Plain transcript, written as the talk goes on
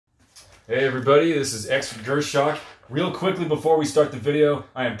Hey everybody, this is Gürshot. Real quickly before we start the video,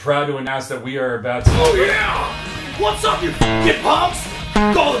 I am proud to announce that we are about to... Oh yeah! What's up, you f***ing punks?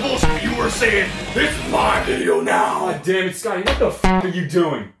 All the bullshit you were saying, this is my video now! God damn it, Scotty, what the f*** are you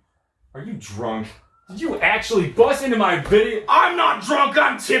doing? Are you drunk? Did you actually bust into my video? I'm not drunk,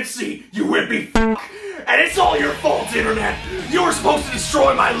 I'm tipsy, you wimpy f***. And it's all your fault, Internet! You were supposed to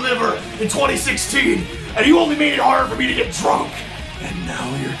destroy my liver in 2016, and you only made it harder for me to get drunk! And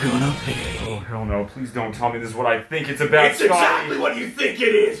now you're gonna pay. Oh, hell no. Please don't tell me this is what I think it's about, It's exactly what you think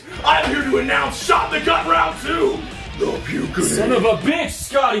it is. I'm here to announce Shot in the Gut Round 2. The Pukening. Son of a bitch,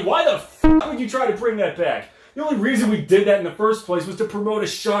 Scotty. Why the f*** would you try to bring that back? The only reason we did that in the first place was to promote a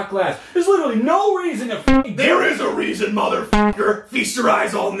shot glass. There's literally no reason to f***ing do There it. is a reason, motherfucker. Feast your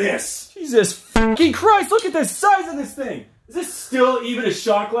eyes on this. Jesus fucking Christ, look at the size of this thing. Is this still even a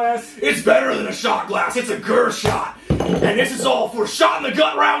shot glass? It's better than a shot glass. It's a Gürshot. And this is all for Shot in the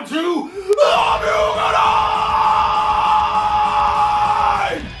Gut Round 2. The Pukening!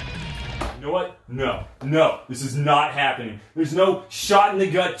 You know what? No, this is not happening. There's no Shot in the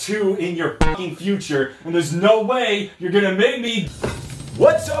Gut 2 in your fucking future, and there's no way you're gonna make me...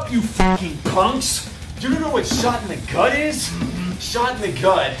 What's up, you fucking punks? Do you know what Shot in the Gut is? Shot in the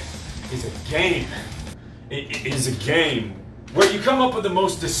Gut is a game. It is a game where you come up with the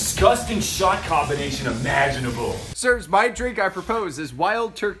most disgusting shot combination imaginable. Sirs, my drink I propose is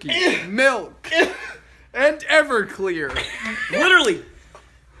wild turkey, milk, and Everclear. Literally,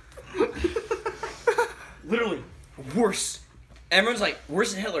 worse. Everyone's like,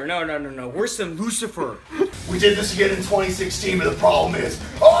 worse than Hitler. No. Worse than Lucifer. We did this again in 2016, but the problem is,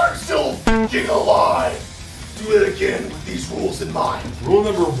 I'm still f***ing alive. Do it again with these rules in mind. Rule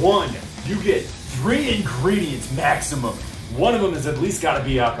number 1, you get 3 ingredients maximum. One of them has at least got to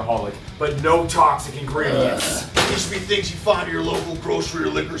be alcoholic, but no toxic ingredients. These should be things you find at your local grocery or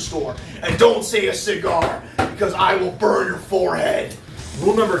liquor store. And don't say a cigar, because I will burn your forehead.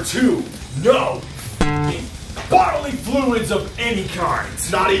 Rule number 2, no bodily fluids of any kind.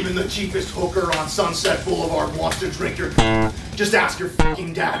 Not even the cheapest hooker on Sunset Boulevard wants to drink your Just ask your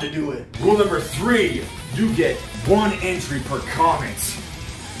fucking dad to do it. Rule number 3, you get 1 entry per comment.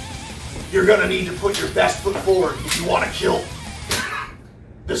 You're gonna need to put your best foot forward if you want to kill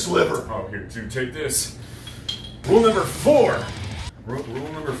this liver. Oh, here, dude, take this. Rule number 4. Rule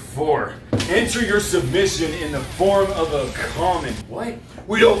number 4. Enter your submission in the form of a comment. What?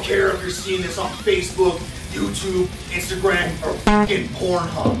 We don't care if you're seeing this on Facebook, YouTube, Instagram, or fucking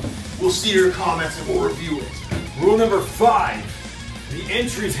Pornhub. We'll see your comments and we'll review it. Rule number 5. The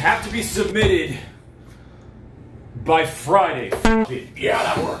entries have to be submitted by Friday. Yeah,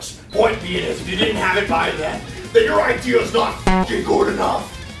 that works. Point being is, if you didn't have it by then your idea is not fucking good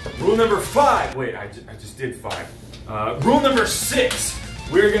enough. Rule number 5. Wait, I just did 5. Rule number 6.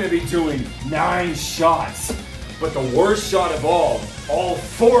 We're going to be doing 9 shots. But the worst shot of all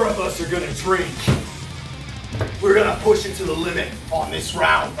 4 of us are going to drink. We're gonna push it to the limit on this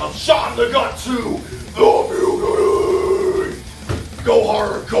round of Shot in the Gut 2. The Pukening. Go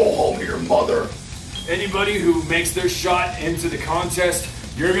hard or go home to your mother. Anybody who makes their shot into the contest,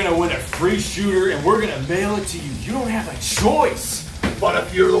 you're gonna win a free shooter and we're gonna mail it to you. You don't have a choice. But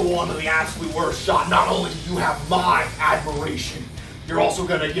if you're the one with the absolute worst shot, not only do you have my admiration, you're also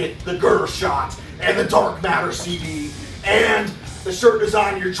gonna get the Gürshot and the Dark Matter CD and the shirt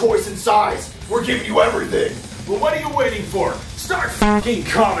design of your choice and size. We're giving you everything. Well, what are you waiting for? Start fucking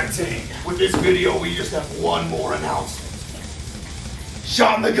commenting. With this video, we just have one more announcement.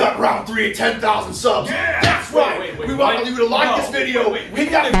 Shot in the Gut Round 3 at 10,000 subs. Yeah! That's right! Wait, we want you to like this video.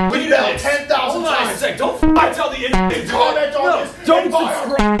 Hit that bell 10,000 Hold on a times. sec. Don't tell the internet. Comment on this. Don't and buy our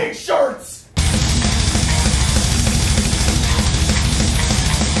subscribe. shirts.